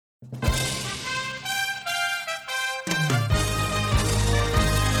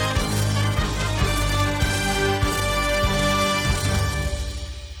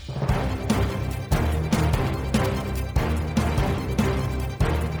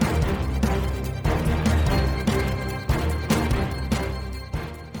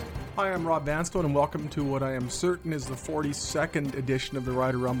Hi, I'm Rob Vanstone, and welcome to what I am certain is the 42nd edition of the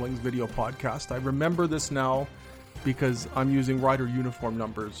Rider Rumblings video podcast. I remember this now because I'm using Rider uniform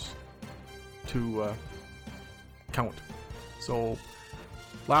numbers to count. So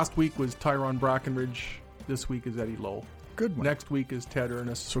last week was Tyrone Brackenridge. This week is Eddie Lowe. Good one. Next week is Ted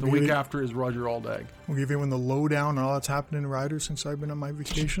Ernest. So the week after is Roger Aldag. We'll give everyone the lowdown on all that's happened in Riders since I've been on my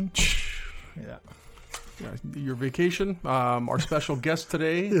vacation. Yeah, your vacation. Our special guest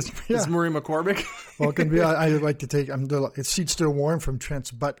today is Murray McCormick. Well, it can be. I'd like to take. His seat's still warm from Trent's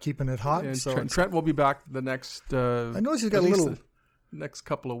butt, keeping it hot. And so Trent will be back the next. I know he's got a little. Next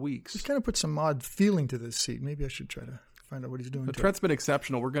couple of weeks. He's kind of put some odd feeling to this seat. Maybe I should try to find out what he's doing. Trent's been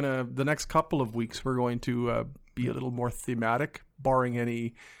exceptional. We're gonna the next couple of weeks. We're going to be a little more thematic, barring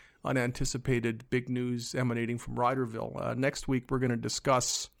any unanticipated big news emanating from Riderville. Next week, we're going to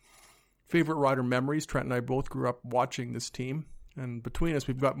discuss favorite Rider memories. Trent and I both grew up watching this team, and between us,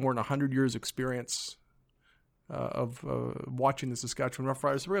 we've got more than 100 years experience of watching the Saskatchewan Rough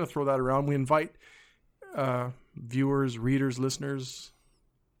Riders. So we're going to throw that around. We invite viewers, readers, listeners,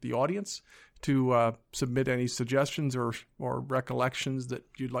 the audience to submit any suggestions or recollections that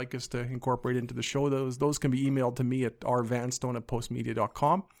you'd like us to incorporate into the show. Those can be emailed to me at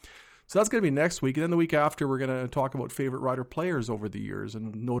rvanstone@postmedia.com. So that's going to be next week. And then the week after, we're going to talk about favorite Rider players over the years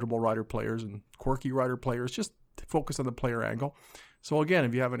and notable Rider players and quirky Rider players, just to focus on the player angle. So again,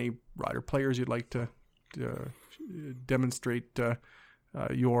 if you have any Rider players you'd like to demonstrate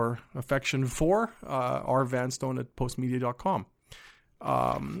your affection for, rvanstone@postmedia.com.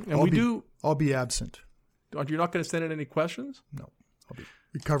 I'll be absent. You're not going to send in any questions? No. I'll be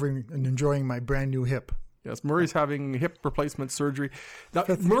recovering and enjoying my brand new hip. Yes, Murray's having hip replacement surgery. Now,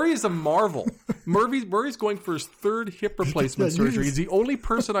 Murray is a marvel. Murray's going for his third hip replacement surgery. He's the only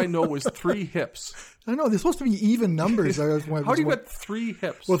person I know with 3 hips. I know. They're supposed to be even numbers. How do you get 3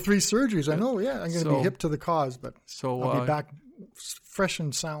 hips? Well, 3 surgeries. I know, yeah. I'm going to be hip to the cause, but I'll be back fresh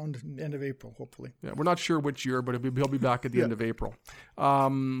and sound end of April, hopefully. Yeah, we're not sure which year, but he'll be back at the end of April. We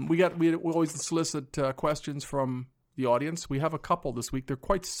always solicit questions from the audience. We have a couple this week. They're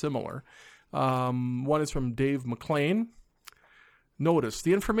quite similar. One is from Dave McLean. Notice,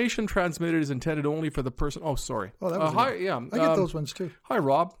 the information transmitted is intended only for the person... Oh, sorry. Oh, that was hi. Yeah, I get those ones too. Hi,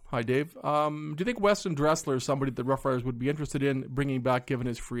 Rob. Hi, Dave. Do you think Weston Dressler is somebody that Rough Riders would be interested in bringing back given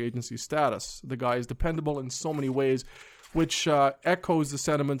his free agency status? The guy is dependable in so many ways, which echoes the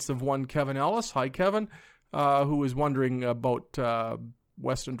sentiments of one Kevin Ellis. Hi, Kevin, who is wondering about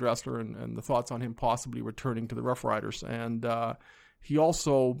Weston Dressler and the thoughts on him possibly returning to the Rough Riders. And he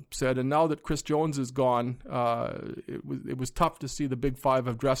also said, and now that Chris Jones is gone, it was tough to see the big 5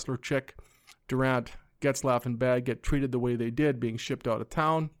 of Dressler, Chick, Durant, Getzlaf, and Bag get treated the way they did, being shipped out of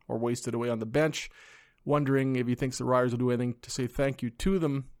town or wasted away on the bench. Wondering if he thinks the Riders will do anything to say thank you to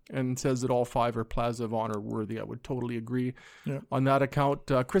them, and says that all 5 are Plaza of Honor worthy. I would totally agree on that account.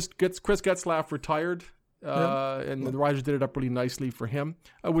 Chris Getzlaf retired. And the Riders did it up really nicely for him.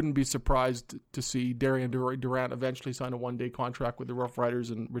 I wouldn't be surprised to see Darian Durant eventually sign a one-day contract with the Rough Riders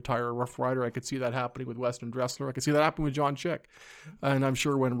and retire a Rough Rider. I could see that happening with Weston Dressler. I could see that happening with John Chick. And I'm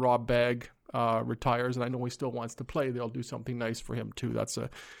sure when Rob Bagg retires, and I know he still wants to play, they'll do something nice for him too.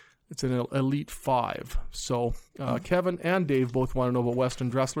 It's an elite 5. So Kevin and Dave both want to know about Weston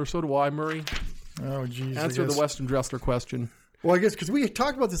Dressler. So do I, Murray. Oh, geez. Answer the Weston Dressler question. Well, I guess because we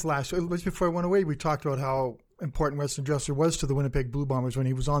talked about this last before I went away, we talked about how important Weston Dressler was to the Winnipeg Blue Bombers when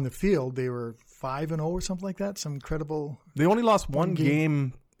he was on the field. They were 5-0 or something like that. Some incredible. They only lost one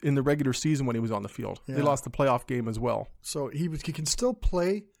game in the regular season when he was on the field. Yeah. They lost the playoff game as well. So he can still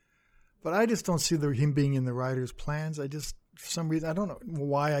play, but I just don't see him being in the Riders' plans. For some reason, I don't know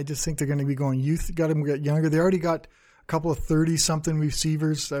why. I just think they're going to be going youth. Got him get younger. They already got a couple of 30-something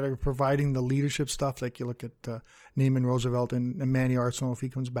receivers that are providing the leadership stuff. Like you look at Naaman Roosevelt and Manny Arsenault if he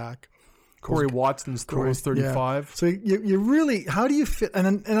comes back. Corey Watson's throws 35. Yeah. So you really, how do you fit?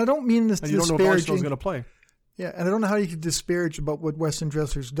 And I don't mean this disparaging. You don't know if Arsenault's going to play. Yeah, and I don't know how you could disparage about what Weston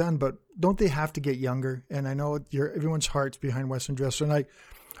Dressler's done, but don't they have to get younger? And I know everyone's heart's behind Weston Dressler, and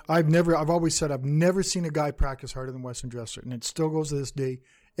I've always said I've never seen a guy practice harder than Weston Dressler, and it still goes to this day.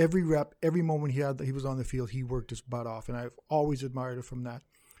 Every rep, every moment he was on the field, he worked his butt off, and I've always admired him from that.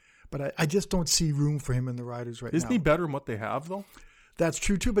 But I just don't see room for him in the Riders right now. Isn't he better than what they have, though? That's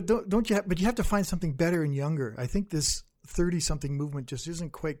true too, but don't you? But you have to find something better and younger. I think this 30-something movement just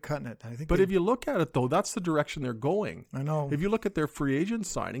isn't quite cutting it. But if you look at it, though, that's the direction they're going. I know. If you look at their free agent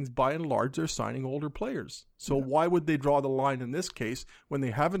signings, by and large, they're signing older players. So why would they draw the line in this case when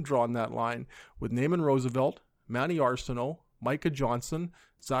they haven't drawn that line with Naaman Roosevelt, Manny Arsenault, Micah Johnson,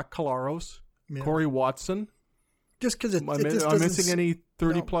 Zach Collaros, Corey Watson, just because it Am just I doesn't missing any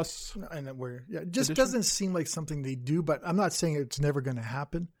 30-plus? And it just doesn't seem like something they do. But I'm not saying it's never going to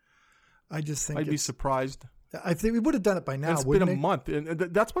happen. I just think I'd be surprised. I think we would have done it by now. It's been a month, and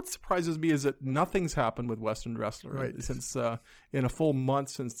that's what surprises me is that nothing's happened with Weston Dressler since in a full month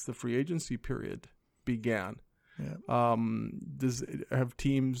since the free agency period began. Yeah. Have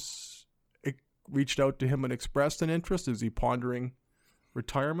teams reached out to him and expressed an interest? Is he pondering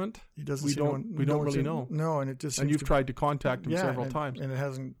retirement? He doesn't. We don't really know. No, and it just. And you've tried to contact him several times, and it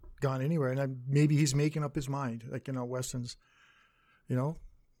hasn't gone anywhere. And maybe he's making up his mind. Like Weston's,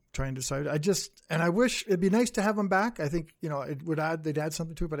 trying to decide. I wish it'd be nice to have him back. I think they'd add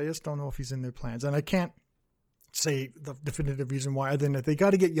something to it, but I just don't know if he's in their plans. And I can't say the definitive reason why, other than that they got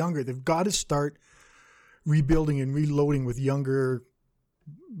to get younger. They've got to start rebuilding and reloading with younger,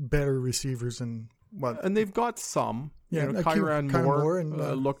 better receivers and what. And they've got some. Yeah, Kyran Moore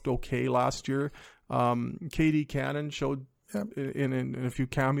looked okay last year. KD Cannon showed in a few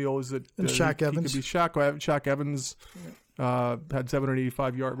cameos that and Shaq Evans. Could be Shaq Evans. Had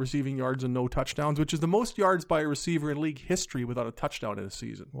 785 receiving yards and no touchdowns, which is the most yards by a receiver in league history without a touchdown in a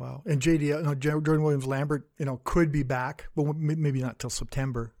season. Wow. And Jordan Williams-Lambert, could be back, but maybe not till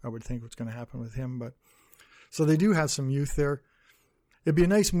September, I would think what's going to happen with him. But so they do have some youth there. It'd be a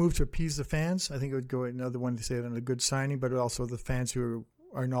nice move to appease the fans. I think it would go another one to say it on a good signing, but also the fans who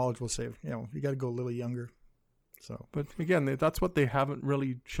are knowledgeable say, you got to go a little younger. So, but again, that's what they haven't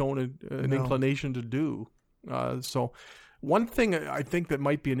really shown an inclination to do. So one thing I think that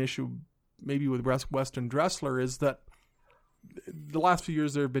might be an issue maybe with Weston Dressler is that the last few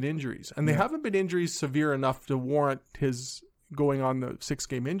years there have been injuries, and they haven't been injuries severe enough to warrant his going on the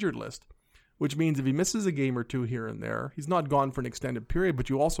 6-game injured list, which means if he misses a game or two here and there, he's not gone for an extended period, but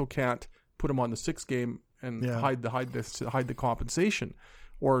you also can't put him on the 6th game and hide the compensation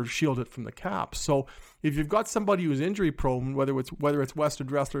or shield it from the cap. So if you've got somebody who's injury prone, whether it's Weston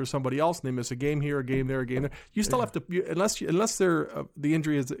Dressler or somebody else, and they miss a game here, a game there, a game there, you still have to, unless the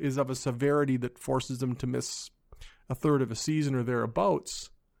injury is of a severity that forces them to miss a third of a season or thereabouts,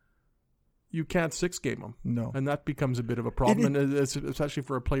 you can't 6-game them. No. And that becomes a bit of a problem, and especially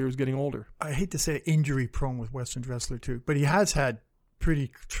for a player who's getting older. I hate to say injury prone with Weston Dressler too, but he has had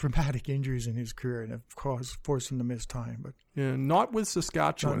pretty traumatic injuries in his career and have forced him to miss time. But not with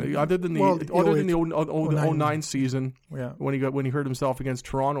Saskatchewan, other than the 09 season, when he hurt himself against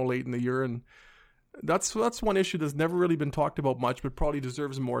Toronto late in the year. And that's one issue that's never really been talked about much, but probably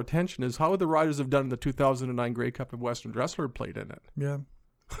deserves more attention, is how the Riders have done in the 2009 Grey Cup if Weston Dressler played in it. Yeah.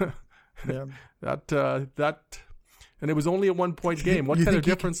 Yeah. That and it was only a 1-point game. What kind of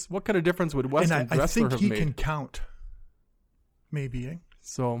difference would Weston Dressler have made? I think he can count. Maybe,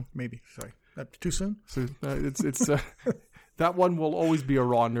 So maybe. Sorry, that's too soon. So it's that one will always be a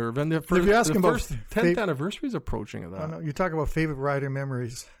raw nerve. And if you ask him about 10th anniversary is approaching of that. No, you talk about favorite Rider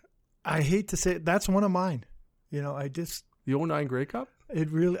memories. I hate to say it, that's one of mine. The 09 Grey Cup. It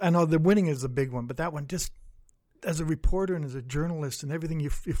really. I know the winning is the big one, but that one, just as a reporter and as a journalist and everything, you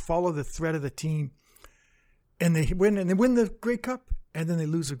follow the thread of the team, and they win the Grey Cup. And then they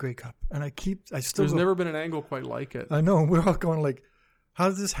lose the Grey Cup. And there's never been an angle quite like it. I know. We're all going like, how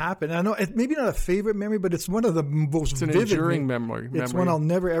does this happen? I know it's maybe not a favorite memory, but it's one of the most vivid. It's an enduring memory. It's one I'll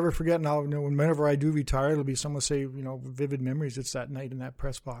never, ever forget. And whenever I do retire, it'll be someone say, vivid memories. It's that night in that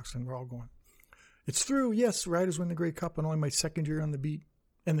press box. And we're all going, it's through. Yes, Riders win the Grey Cup and only my 2nd year on the beat.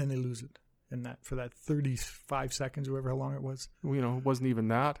 And then they lose it. And for that 35 seconds, or however long it was. It wasn't even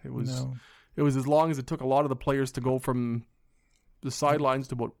that. It was as long as it took a lot of the players to go from the sidelines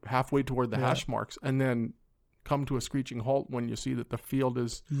to about halfway toward the hash marks, and then come to a screeching halt when you see that the field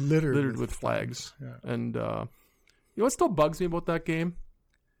is littered with flags. Yeah. And what still bugs me about that game?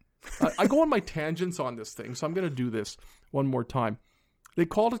 I go on my tangents on this thing, so I'm going to do this one more time. They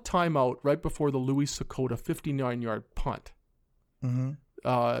called a timeout right before the Louis Sakota 59-yard punt. Mm-hmm.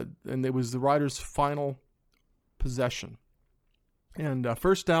 And it was the Riders' final possession. And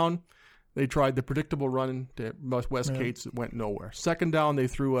first down, they tried the predictable run to West Cates. It went nowhere. 2nd down, they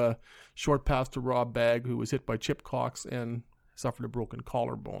threw a short pass to Rob Bagg, who was hit by Chip Cox and suffered a broken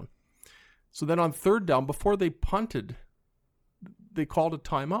collarbone. So then on 3rd down, before they punted, they called a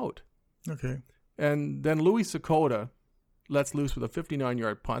timeout. Okay. And then Louis Sakota lets loose with a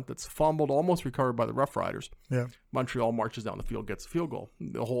 59-yard punt that's fumbled, almost recovered by the Rough Riders. Yeah. Montreal marches down the field, gets a field goal.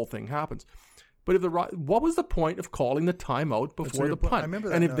 The whole thing happens. But what was the point of calling the timeout before the punt? I remember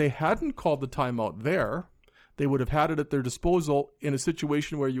that. And if they hadn't called the timeout there, they would have had it at their disposal in a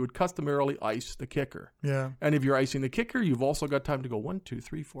situation where you would customarily ice the kicker. Yeah. And if you're icing the kicker, you've also got time to go 1, 2,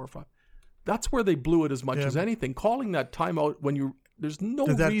 3, 4, 5. That's where they blew it as much as anything. Calling that timeout when you There's no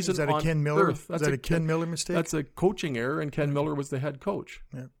reason is that on a Ken Miller? earth. Is that a Ken Miller mistake? That's a coaching error, and Ken Miller was the head coach.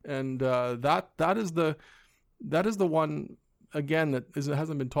 Yeah. And that is the one, again, that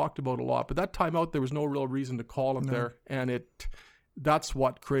hasn't been talked about a lot. But that timeout, there was no real reason to call it there, and that's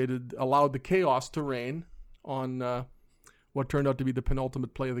what allowed the chaos to reign on what turned out to be the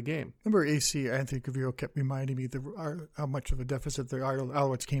penultimate play of the game. Remember AC, Anthony Gaviero kept reminding me how much of a deficit the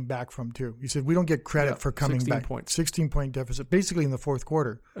Alouettes came back from, too. He said, we don't get credit for coming back. 16-point deficit, basically in the fourth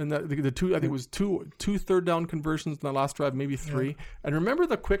quarter. And the two, I think it was two third down conversions in the last drive, maybe three. Yeah. And remember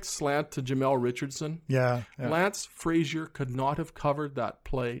the quick slant to Jamel Richardson? Yeah. Lance Frazier could not have covered that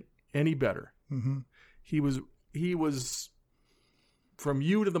play any better. Mm-hmm. He was from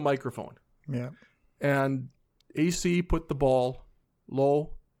you to the microphone. Yeah. And AC put the ball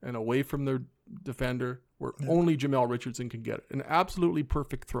low and away from their defender where only Jamel Richardson can get it. An absolutely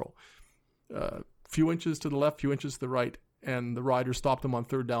perfect throw. Few inches to the left, few inches to the right, and the Riders stopped him on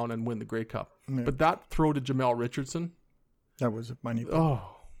third down and win the Grey Cup. Yeah. But that throw to Jamel Richardson, that was money. Oh,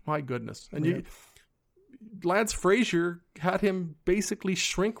 my goodness. And Lance Frazier had him basically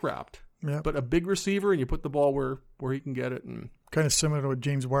shrink-wrapped. Yeah. But a big receiver, and you put the ball where he can get it. And kind of similar to what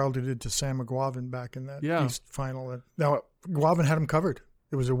James Wilder did to Sam McGuavin back in that East final. Now, McGuavin had him covered.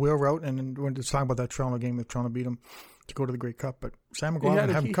 It was a wheel route, and then when it's talking about that Toronto game, that Toronto beat him to go to the Grey Cup. But Sam McGuavin had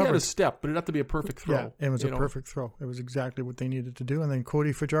him covered. He had a step, but it had to be a perfect throw. Yeah, it was a perfect throw. It was exactly what they needed to do. And then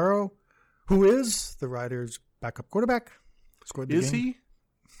Cody Fajardo, who is the Riders' backup quarterback, scored the game. Is he?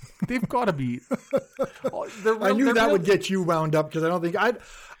 They've got to be. I knew that would get you wound up because I don't think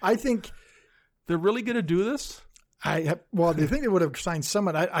I think they're really going to do this. They think they would have signed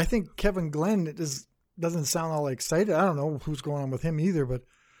someone. I think Kevin Glenn doesn't sound all excited. I don't know who's going on with him either. But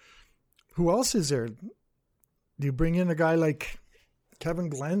who else is there? Do you bring in a guy like Kevin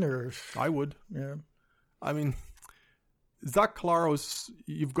Glenn or? I would. Yeah. I mean, Zach Collaros.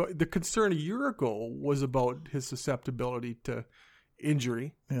 You've got the concern a year ago was about his susceptibility to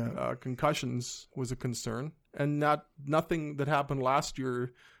injury. Yeah. Concussions was a concern, and nothing that happened last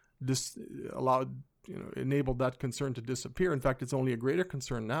year enabled that concern to disappear. In fact, it's only a greater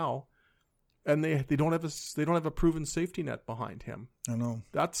concern now, and they don't have a proven safety net behind him. I know.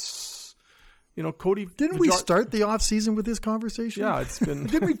 That's Cody. Didn't we start the off season with this conversation? Yeah, it's been.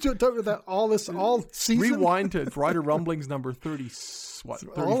 Didn't we talk about that all season? Rewind to Rider Rumblings number 30. What?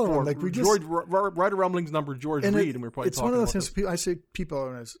 34. All of them. Like Rider Rumblings number George Reed, and we're probably. It's one of those things. I say people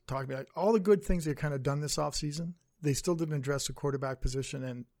when I was talking about all the good things they've kind of done this off season. They still didn't address the quarterback position,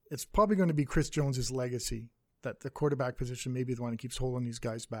 and it's probably going to be Chris Jones's legacy that the quarterback position may be the one that keeps holding these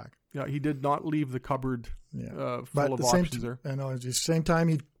guys back. Yeah, he did not leave the cupboard full of options there. I know. At the same time,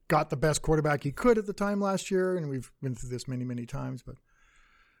 he got the best quarterback he could at the time last year, and we've been through this many, many times. But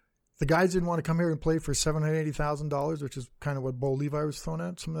the guys didn't want to come here and play for $780,000, which is kind of what Bo Levi was thrown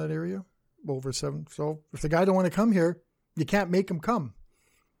at, some of that area, over $7. So if the guy don't want to come here, you can't make him come.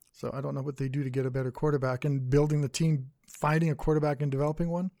 So I don't know what they do to get a better quarterback and building the team, finding a quarterback and developing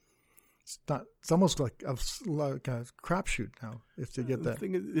one. It's almost like a crapshoot now if they get that. The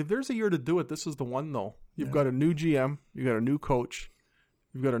thing is, if there's a year to do it, this is the one though. You've got a new GM, you've got a new coach,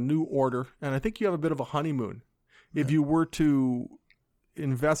 you've got a new order, and I think you have a bit of a honeymoon. If you were to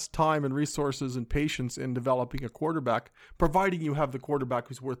invest time and resources and patience in developing a quarterback, providing you have the quarterback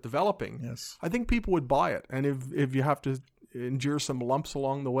who's worth developing, yes, I think people would buy it. And if you have to endure some lumps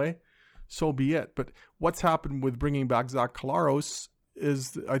along the way, so be it. But what's happened with bringing back Zach Collaros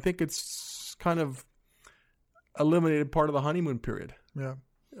is, I think it's kind of eliminated part of the honeymoon period. Yeah.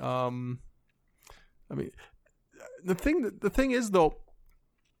 I mean, the thing is though,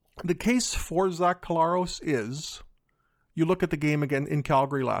 the case for Zach Collaros is, you look at the game again in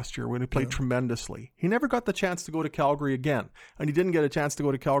Calgary last year when he played tremendously. He never got the chance to go to Calgary again. And he didn't get a chance to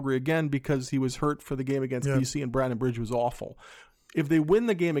go to Calgary again because he was hurt for the game against BC, and Brandon Bridge was awful. If they win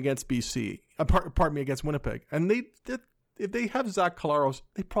the game against BC, against Winnipeg, and if they have Zach Collaros,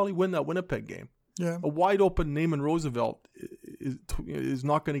 they probably win that Winnipeg game. Yeah. A wide open Naaman Roosevelt is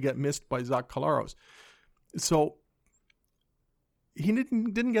not going to get missed by Zach Collaros. So he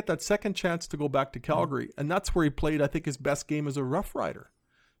didn't get that second chance to go back to Calgary, and that's where he played, I think, his best game as a Rough Rider.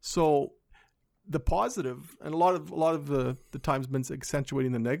 So the positive, and a lot of the times been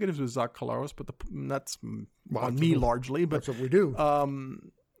accentuating the negatives with Zach Collaros, but that's on me largely. But that's what we do.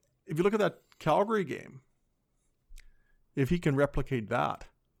 If you look at that Calgary game, if he can replicate that,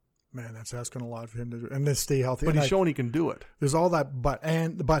 man, that's asking a lot for him to do, and then stay healthy. But he's shown he can do it. There's all that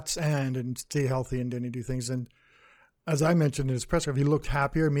buts and stay healthy, and then he do things. And as I mentioned in his presser, if he looked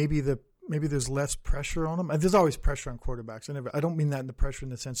happier, maybe there's less pressure on him. And there's always pressure on quarterbacks. I don't mean that in the pressure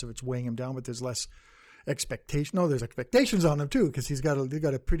in the sense of it's weighing him down, but there's less. expectation. No, there's expectations on him too, because they've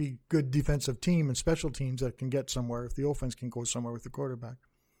got a pretty good defensive team and special teams that can get somewhere if the offense can go somewhere with the quarterback.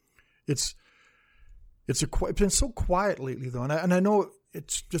 It's been so quiet lately though, and I know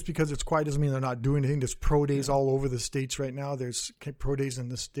it's just because it's quiet doesn't mean they're not doing anything. There's pro days all over the states right now. There's pro days in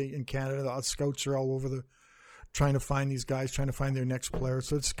the state in Canada. The scouts are all over trying to find these guys, trying to find their next player.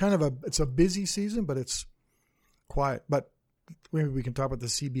 So it's kind of it's a busy season, but it's quiet. But maybe we can talk about the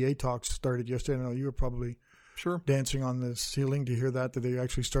CBA talks started yesterday. I know you were probably dancing on the ceiling to hear that they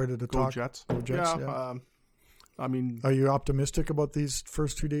actually started to talk. Jets. Go Jets, yeah. I mean, are you optimistic about these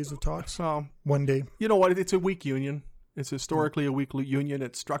first 2 days of talks? One day. You know what? It's a weak union. It's historically a weak union.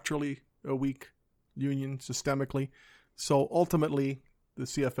 It's structurally a weak union, systemically. So ultimately, the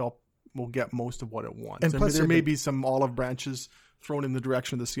CFL will get most of what it wants. And plus, there may be some olive branches thrown in the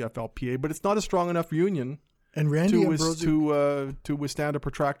direction of the CFLPA, but it's not a strong enough union to withstand a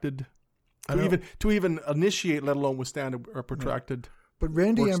protracted, to even initiate, let alone withstand a protracted. But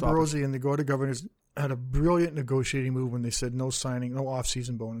Randy Ambrosie and the Go-To Governors had a brilliant negotiating move when they said no signing, no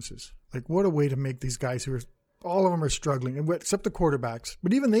off-season bonuses. Like, what a way to make these guys all of them are struggling, except the quarterbacks.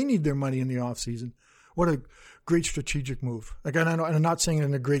 But even they need their money in the off-season. What a great strategic move. Like, and I'm not saying it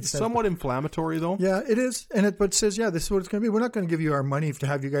in a great sense. Somewhat inflammatory, though. Yeah, it is. But it says, this is what it's going to be. We're not going to give you our money to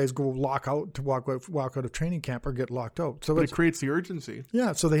have you guys go walk out of training camp or get locked out. So but it creates the urgency.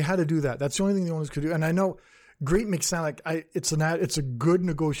 Yeah, so they had to do that. That's the only thing the owners could do. And I know great makes sound like it's a good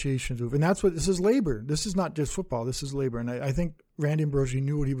negotiation move. And that's what this is labor. This is not just football. This is labor. And I think Randy Ambrosie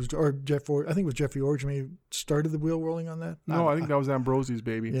knew what he was doing. Or I think it was Jeffrey Orgeman who started the wheel rolling on that. No, I think that was Ambrosie's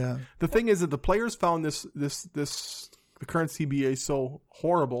baby. Yeah. The thing is that the players found the current CBA so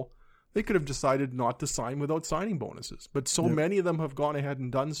horrible, they could have decided not to sign without signing bonuses. But so many of them have gone ahead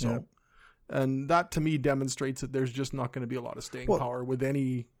and done so. Yep. And that to me demonstrates that there's just not going to be a lot of staying power with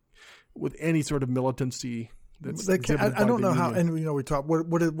any sort of militancy. I don't know how, and we talk.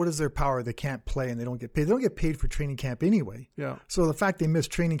 What is their power? They can't play and they don't get paid. They don't get paid for training camp anyway. Yeah. So the fact they missed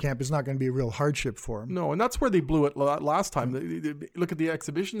training camp is not going to be a real hardship for them. No, and that's where they blew it last time. Look at the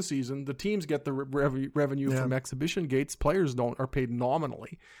exhibition season. The teams get the revenue from exhibition gates. Players are paid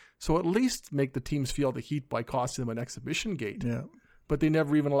nominally. So at least make the teams feel the heat by costing them an exhibition gate. Yeah. But they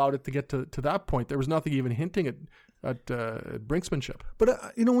never even allowed it to get to that point. There was nothing even hinting at brinksmanship.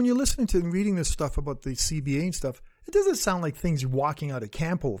 But, when you're listening to and reading this stuff about the CBA and stuff, it doesn't sound like things you're walking out of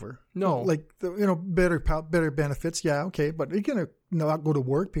camp over. No. Better benefits. Yeah, okay. But you're going to not go to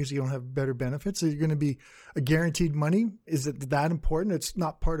work because you don't have better benefits. Are you going to be a guaranteed money? Is it that important? It's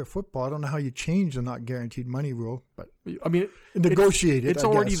not part of football. I don't know how you change the not guaranteed money rule, but I mean, negotiate it. It's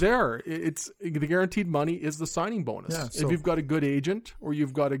already there. It's the guaranteed money is the signing bonus. Yeah, if you've got a good agent or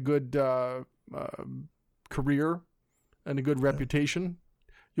you've got a good career and a good reputation,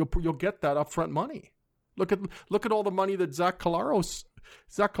 you'll get that upfront money. Look at all the money that Zach Collaros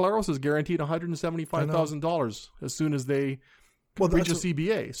is guaranteed $175,000 as soon as they reach a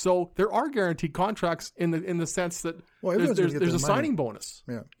CBA. So there are guaranteed contracts in the sense that there's a signing bonus.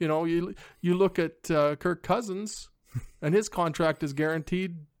 Yeah. You look at Kirk Cousins and his contract is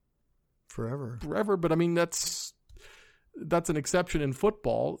guaranteed forever. But I mean that's an exception in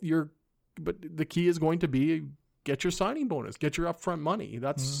football. But the key is going to be get your signing bonus, get your upfront money.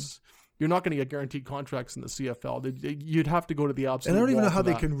 You're not going to get guaranteed contracts in the CFL. You'd have to go to the absolute. And I don't even know how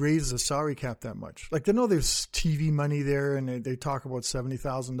they can raise the salary cap that much. Like they know there's TV money there, and they talk about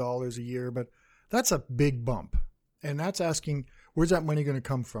 $70,000 a year, but that's a big bump. And that's asking, where's that money going to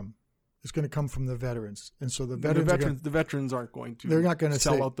come from? It's going to come from the veterans, and so the veterans aren't going to. They're not going to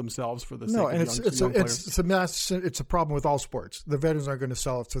sell out themselves for the sake and of young players. It's a problem with all sports. The veterans aren't going to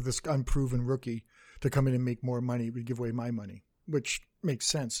sell it to this unproven rookie to come in and make more money. We give away my money, which makes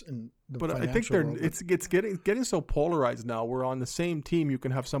sense. But I think it's getting so polarized now. We're on the same team. You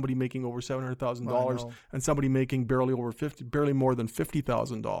can have somebody making over $700,000 and somebody making barely more than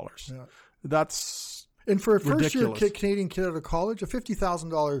 $50,000. Yeah. That's and for a ridiculous. First-year Canadian kid out of college, a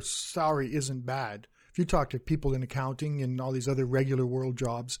 $50,000 salary isn't bad. If you talk to people in accounting and all these other regular world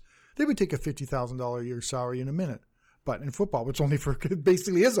jobs, they would take a $50,000 a year salary in a minute. But in football, which only it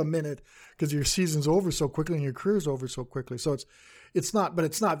basically is a minute because your season's over so quickly and your career's over so quickly. So it's not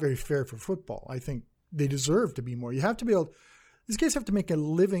very fair for football. I think they deserve to be more. You have to be able. These guys have to make a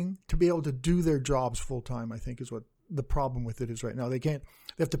living to be able to do their jobs full time. I think is what the problem with it is right now. They can't.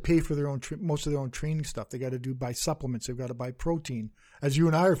 They have to pay for their own most of their own training stuff. They got to buy supplements. They've got to buy protein, as you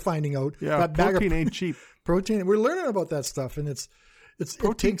and I are finding out. Yeah, protein ain't cheap. Protein. We're learning about that stuff, and it's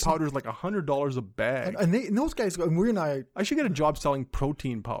Protein powder is like $100 a bag. And those guys, I should get a job selling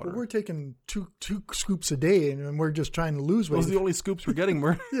protein powder. We're taking two scoops a day, and we're just trying to lose weight. Those are the only scoops we're getting,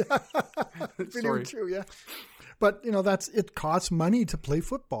 Murray. Pretty true, yeah. But, it costs money to play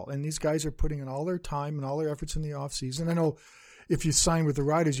football. And these guys are putting in all their time and all their efforts in the off season. I know if you sign with the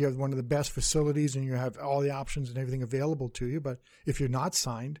Riders, you have one of the best facilities and you have all the options and everything available to you. But if you're not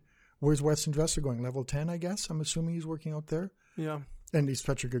signed, where's Weston Dressler going? Level 10, I guess? I'm assuming he's working out there. Yeah. And he's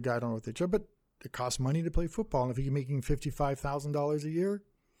such a good guy. I don't know what they charge. But it costs money to play football. And if you're making $55,000 a year.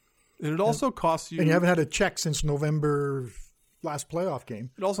 And it also costs you. And you haven't had a check since November last playoff game.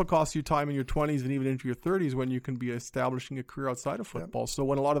 It also costs you time in your 20s and even into your 30s when you can be establishing a career outside of football. Yep. So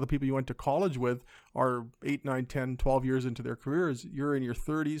when a lot of the people you went to college with are 8, 9, 10, 12 years into their careers, you're in your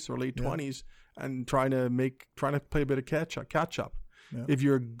 30s or late 20s and trying to play a bit of catch up. Yep. If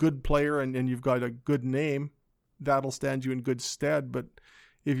you're a good player and you've got a good name, that'll stand you in good stead. But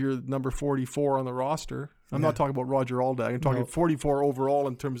if you're number 44 on the roster, I'm not talking about Roger Aldag. I'm talking 44 overall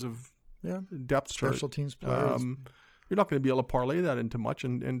in terms of depth chart. Special teams players. You're not going to be able to parlay that into much,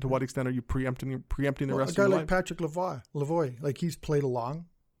 and to what extent are you preempting the rest of your life? A guy like Patrick Lavoie, like he's played along,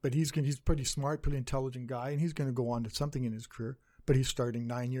 but he's pretty smart, pretty intelligent guy, and he's going to go on to something in his career. But he's starting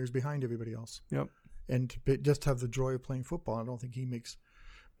 9 years behind everybody else. Yep. And just have the joy of playing football. I don't think he makes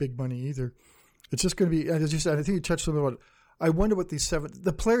big money either. It's just going to be, as you said, I think you touched a little bit about it. I wonder what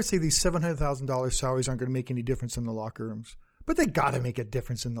the players say these $700,000 salaries aren't going to make any difference in the locker rooms, but they got to make a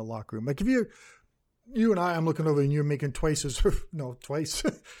difference in the locker room. Like if you and I'm looking over and you're making 10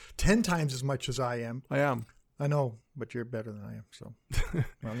 times as much as I am. I am. I know, but you're better than I am. So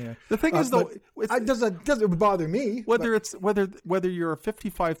the thing is, though, it doesn't bother me. Whether you're a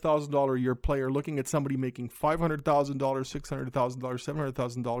 $55,000 a year player looking at somebody making $500,000, $600,000,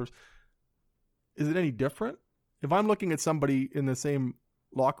 $700,000, is it any different? If I'm looking at somebody in the same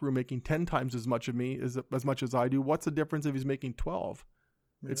locker room making 10 times as much as much as I do, what's the difference if he's making 12?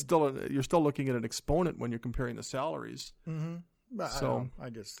 Yeah. It's still you're still looking at an exponent when you're comparing the salaries. Mm-hmm. So I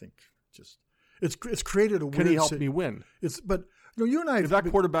just think it's created a weird. Can he help me win? You and I. If that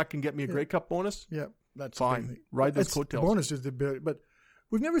quarterback can get me a Grey Cup bonus, that's fine. Ride those coattails. The bonus is the bit, but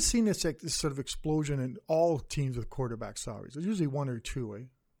we've never seen this sort of explosion in all teams with quarterback salaries. There's usually one or two.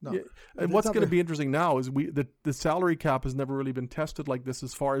 No. Yeah. And what's going to be interesting now is the salary cap has never really been tested like this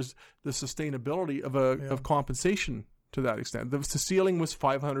as far as the sustainability of compensation. To that extent, the ceiling was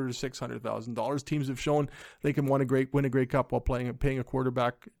 $500,000 or $600,000. Teams have shown they can win a Grey Cup while paying a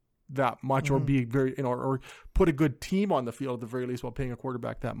quarterback that much, or be very or put a good team on the field at the very least while paying a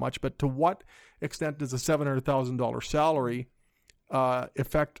quarterback that much. But to what extent does a $700,000 salary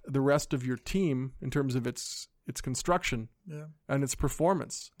affect the rest of your team in terms of its construction and its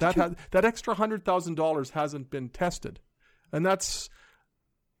performance? That extra $100,000 hasn't been tested, and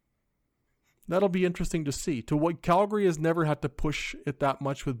that'll be interesting to see. To what Calgary has never had to push it that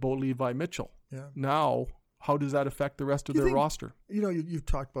much with Bo Levi Mitchell. Yeah. Now, how does that affect the rest of their roster? You've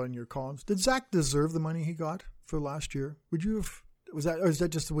talked about in your columns. Did Zach deserve the money he got for last year? Would you have? Or is that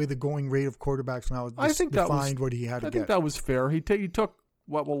just the way the going rate of quarterbacks now defined what he had to get? I think that was fair. He took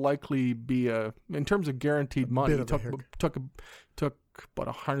what will likely be in terms of guaranteed money. He took about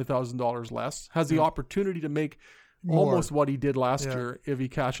 $100,000 less. Has the opportunity to make almost what he did last year if he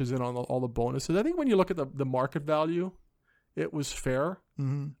cashes in on all the bonuses. I think when you look at the market value, it was fair.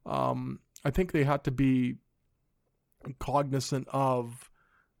 Mm-hmm. I think they had to be cognizant of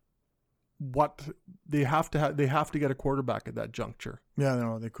what they have to they have to get a quarterback at that juncture. Yeah,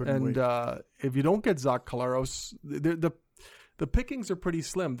 no, they couldn't wait. And if you don't get Zach Collaros, the pickings are pretty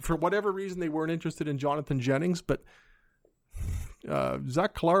slim. For whatever reason, they weren't interested in Jonathan Jennings, but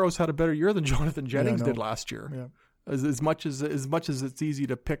Zach Collaros had a better year than Jonathan Jennings did last year. Yeah. As much as it's easy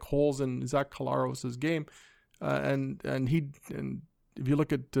to pick holes in Zach Collaros' game, and if you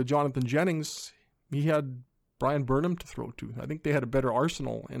look at Jonathan Jennings, he had Brian Burnham to throw to. I think they had a better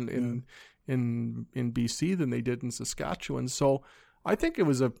arsenal in BC than they did in Saskatchewan. So I think it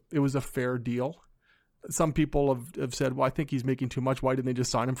was a fair deal. Some people have said, well, I think he's making too much. Why didn't they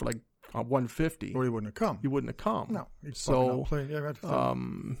just sign him for like $150? Or he wouldn't have come. He wouldn't have come. No. He's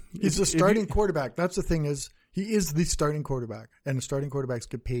the starting quarterback. That's the thing is, he is the starting quarterback. And the starting quarterbacks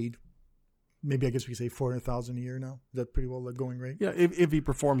get paid, maybe I guess we could say $400,000 a year now. Is that pretty well the going rate? Yeah, if he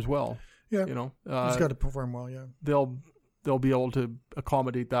performs well. Yeah. He's got to perform well, yeah. They'll be able to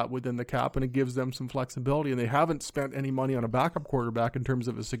accommodate that within the cap, and it gives them some flexibility. And they haven't spent any money on a backup quarterback in terms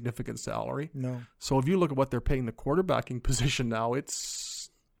of a significant salary. No. So if you look at what they're paying the quarterbacking position now, it's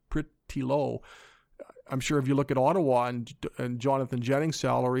pretty low. I'm sure if you look at Ottawa and Jonathan Jennings'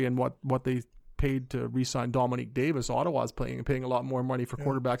 salary and what they paid to re-sign Dominique Davis. Ottawa's paying a lot more money for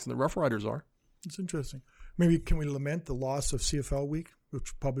quarterbacks than the Rough Riders are. It's interesting. Maybe can we lament the loss of CFL week,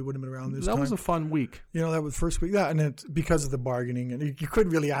 which probably wouldn't have been around this time? That was a fun week. You know, that was the first week. Yeah, and it's because of the bargaining. And you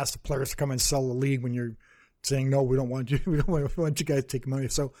couldn't really ask the players to come and sell the league when you're saying, no, we don't want you. We don't want you guys to take money.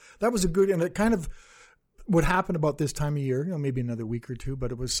 So that was a good, and it kind of what happened about this time of year, maybe another week or two,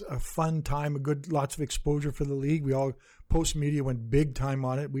 but it was a fun time, lots of exposure for the league. We all, post media went big time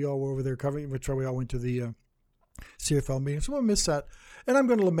on it. We all were over there covering, which we all went to the CFL meeting. So I miss that. And I'm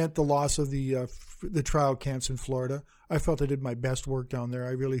going to lament the loss of the trial camps in Florida. I felt I did my best work down there.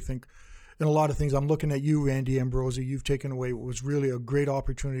 I really think in a lot of things, I'm looking at you, Randy Ambrosi. You've taken away what was really a great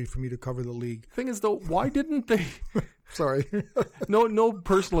opportunity for me to cover the league. Thing is, though, why didn't they? Sorry. No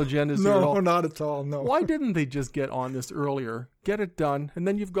personal agendas here at all. No, not at all, no. Why didn't they just get on this earlier, get it done, and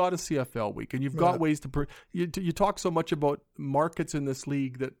then you've got a CFL week, and you've got ways to you talk so much about markets in this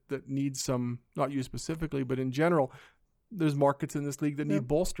league that need some, not you specifically, but in general, there's markets in this league that need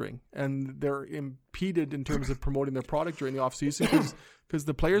bolstering, and they're impeded in terms of promoting their product during the offseason because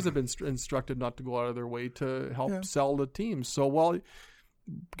the players have been instructed not to go out of their way to help sell the teams. So,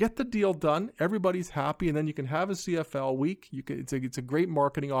 get the deal done. Everybody's happy, and then you can have a CFL week. It's a great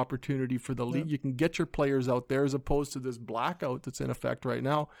marketing opportunity for the league. You can get your players out there as opposed to this blackout that's in effect right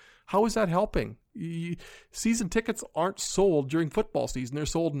now. How is that helping? Season tickets aren't sold during football season; they're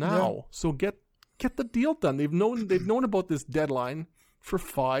sold now. Yeah. So get the deal done. They've known about this deadline for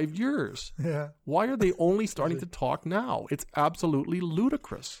 5 years. Yeah. Why are they only starting to talk now? It's absolutely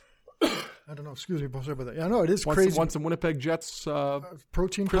ludicrous. I don't know. Excuse me. Sorry about that. Yeah, no, it is crazy. Once the Winnipeg Jets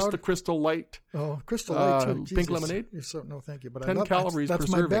protein powder? Crystal Light. Oh, Crystal Light too. Pink lemonade. No, thank you. But 10 calories that's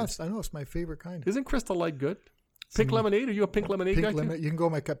preserving. My best. I know it's my favorite kind. Isn't Crystal Light good? Pink lemonade? Are you a pink lemonade guy? You can go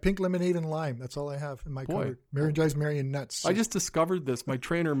my pink lemonade and lime. That's all I have in my cupboard. Mary drives Mary and nuts. So. I just discovered this. My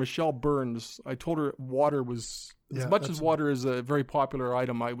trainer, Michelle Burns, I told her water was, as much as water is a very popular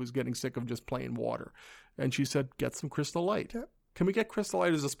item, I was getting sick of just plain water. And she said, get some Crystal Light. Yeah. Can we get Crystal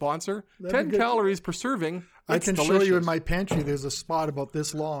Light as a sponsor? 10 calories per serving. I can show you in my pantry. There's a spot about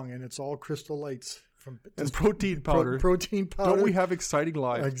this long, and it's all Crystal Lights. And protein powder. Protein powder. Don't we have exciting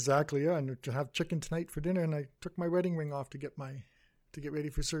lives? Exactly, yeah. And to have chicken tonight for dinner, and I took my wedding ring off to get ready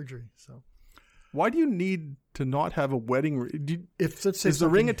for surgery. So, why do you need to not have a wedding ring? Is the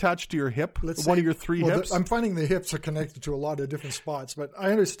ring attached to your hip? One of your three hips? I'm finding the hips are connected to a lot of different spots, but I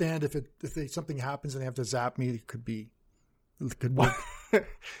understand if something happens and they have to zap me, it could work.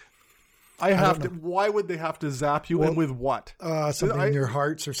 Why would they have to zap you, and with what? Something in your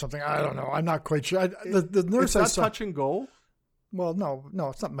hearts or something. I don't know. I'm not quite sure. The nurse is that touch and go? Well, no,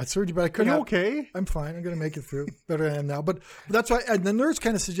 it's not my surgery, but I couldn't. Are you okay? I'm fine. I'm going to make it through. Better than now. But that's why the nurse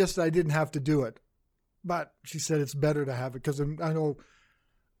kind of suggested I didn't have to do it. But she said it's better to have it because I know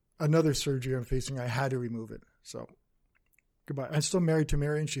another surgery I'm facing, I had to remove it. So, goodbye. I'm still married to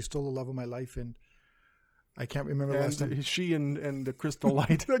Mary, and she's still the love of my life, and I can't remember last time. She and the Crystal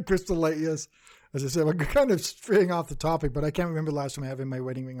Light. The Crystal Light, yes. As I said, I'm kind of straying off the topic, but I can't remember the last time I having my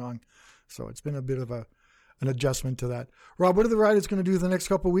wedding ring on. So it's been a bit of an adjustment to that. Rob, what are the Riders going to do the next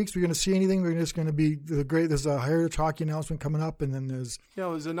couple of weeks? We're going to see anything? We're just going to be there's a Heritage Hockey announcement coming up, and then there's... Yeah,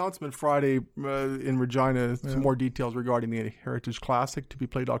 there's an announcement Friday in Regina. Some more details regarding the Heritage Classic to be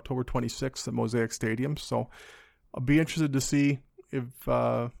played October 26th at Mosaic Stadium. So I'll be interested to see if...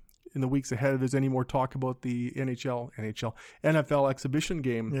 in the weeks ahead, there's any more talk about the NFL exhibition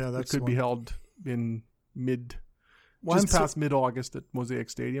game that could be held in past mid-August at Mosaic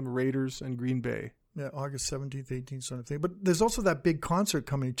Stadium, Raiders and Green Bay. Yeah, August 17th, 18th, sort of thing. But there's also that big concert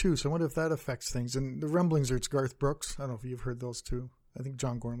coming too, so I wonder if that affects things. And the rumblings are it's Garth Brooks. I don't know if you've heard those too. I think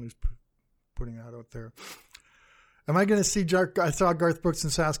John Gormley's putting that out there. Am I going to see I saw Garth Brooks in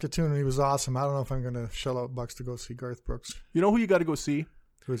Saskatoon, and he was awesome. I don't know if I'm going to shell out bucks to go see Garth Brooks. You know who you got to go see?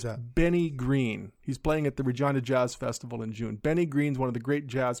 Who's that? Benny Green. He's playing at the Regina Jazz Festival in June. Benny Green's one of the great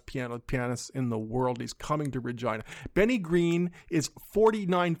jazz pianists in the world. He's coming to Regina. Benny Green is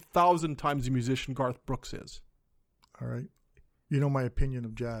 49,000 times the musician Garth Brooks is. All right. You know my opinion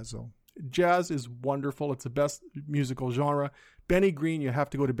of jazz, though. Jazz is wonderful. It's the best musical genre. Benny Green, you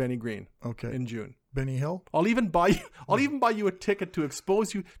have to go to Benny Green in June. Benny Hill? I'll even buy you a ticket to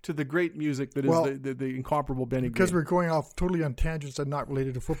expose you to the great music that is the incomparable Benny Green. Because we're going off totally on tangents and not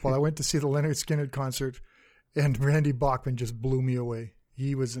related to football. I went to see the Leonard Skinner concert, and Randy Bachman just blew me away.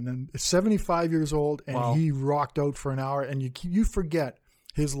 He was 75 years old, and he rocked out for an hour, and you forget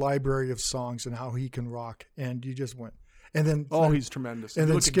his library of songs and how he can rock, and you just went. And then he's tremendous. And you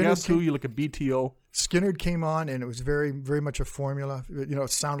then look at Guess Who, you look at BTO. Skinner came on, and it was very, very much a formula. You know, it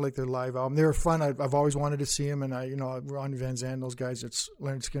sounded like their live album. They were fun. I've always wanted to see them, and Ron Van Zandt, those guys. It's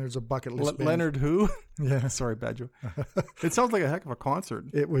Leonard Skinner's a bucket list band. Leonard who? Yeah, sorry, bad joke. It sounds like a heck of a concert.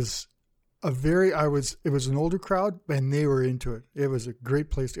 It was it was an older crowd, and they were into it. It was a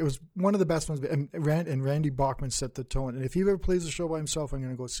great place. It was one of the best ones. And Randy Bachman set the tone. And if he ever plays a show by himself, I'm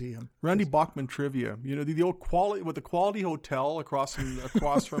going to go see him. Randy Bachman trivia. You know, the old Quality Hotel across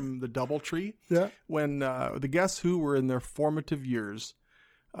from the DoubleTree. Yeah. When the Guess Who were in their formative years,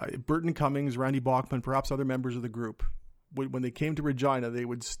 Burton Cummings, Randy Bachman, perhaps other members of the group, when they came to Regina, they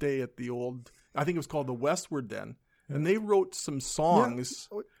would stay at the old, I think it was called the Westward then. Yeah. And they wrote some songs.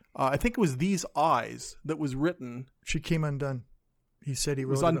 Yeah. I think it was These Eyes that was written. She Came Undone. He said he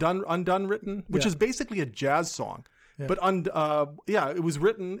wrote it. Was Undone written? Which is basically a jazz song. Yeah. But it was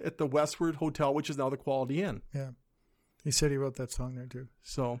written at the Westward Hotel, which is now the Quality Inn. Yeah. He said he wrote that song there too.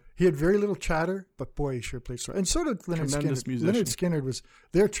 So he had very little chatter, but boy, he sure played so. And so did Leonard Skinner. Musician. Leonard Skinner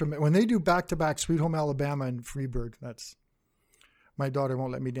they're tremendous. When they do back-to-back Sweet Home Alabama and Freebird, my daughter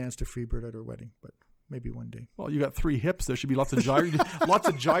won't let me dance to Freebird at her wedding, but maybe one day. Well, you got 3 hips. There should be lots of gyrating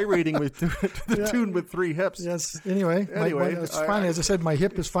with the tune with 3 hips. Yes. Anyway, it's finally, as I said, my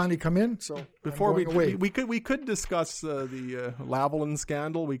hip has finally come in. So before we could discuss the Lavalin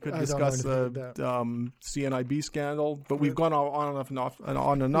scandal. We could discuss the CNIB scandal, but we've gone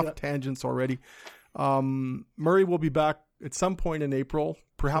on enough tangents already. Murray will be back at some point in April,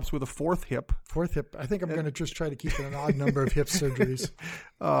 perhaps with a 4th hip. 4th hip. I think I'm going to just try to keep it an odd number of hip surgeries.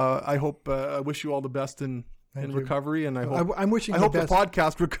 I wish you all the best in recovery, and I hope the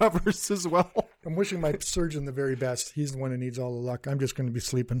podcast recovers as well. I'm wishing my surgeon the very best. He's the one who needs all the luck. I'm just going to be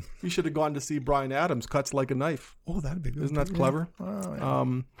sleeping. You should have gone to see Bryan Adams, Cuts Like a Knife. Oh, that'd be good. Isn't that clever? Oh, yeah.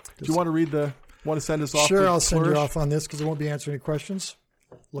 Do you want to send us off? Sure, I'll send you off on this because I won't be answering any questions.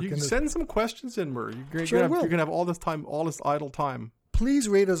 You can send some questions in, Murray. You're going to have all this time, all this idle time. Please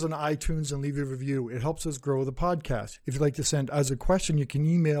rate us on iTunes and leave a review. It helps us grow the podcast. If you'd like to send us a question, you can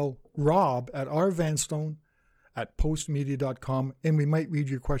email Rob at rvanstone@postmedia.com, and we might read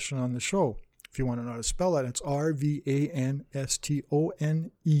your question on the show. If you want to know how to spell that, it's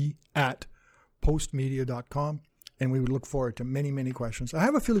rvanstone@postmedia.com. And we would look forward to many, many questions. I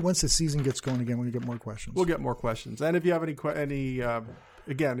have a feeling once the season gets going again, we'll get more questions. We'll get more questions. And if you have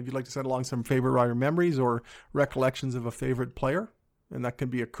again, if you'd like to send along some favorite rider memories or recollections of a favorite player, and that can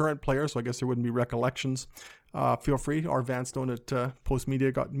be a current player, so I guess there wouldn't be recollections, feel free. rvanstone at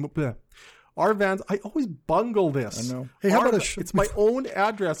postmedia. I always bungle this. I know. Hey, how about it's my own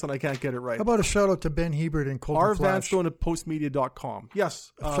address and I can't get it right. How about a shout out to Ben Hebert and Colton Flash? rvanstone at postmedia.com.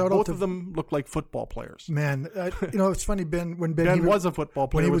 Yes, both of them look like football players. Man, it's funny, Ben Hebert was a football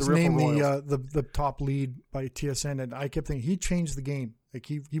player. When he was named the top lead by TSN, and I kept thinking he changed the game. Like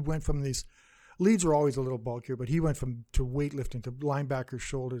he went from these leads were always a little bulkier, but he went to weightlifting to linebacker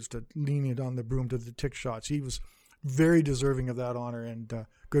shoulders to leaning on the broom to the tick shots. He was very deserving of that honor, and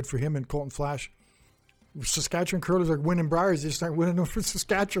good for him. And Colton Flash, Saskatchewan curlers are winning Briars. They start winning over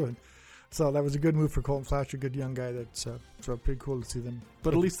Saskatchewan. So that was a good move for Colton Flash, a good young guy. That's so pretty cool to see them.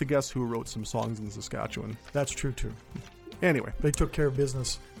 But at least the Guess Who wrote some songs in Saskatchewan. That's true too. Anyway, they took care of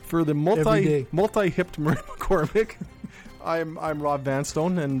business. For the multi-hipped Murray McCormick, I'm Rob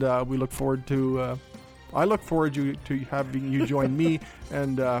Vanstone, and we look forward to. I look forward to having you join me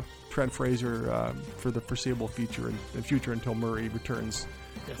and Trent Fraser for the foreseeable future until Murray returns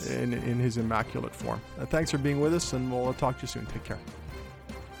in his immaculate form. Thanks for being with us, and we'll talk to you soon. Take care.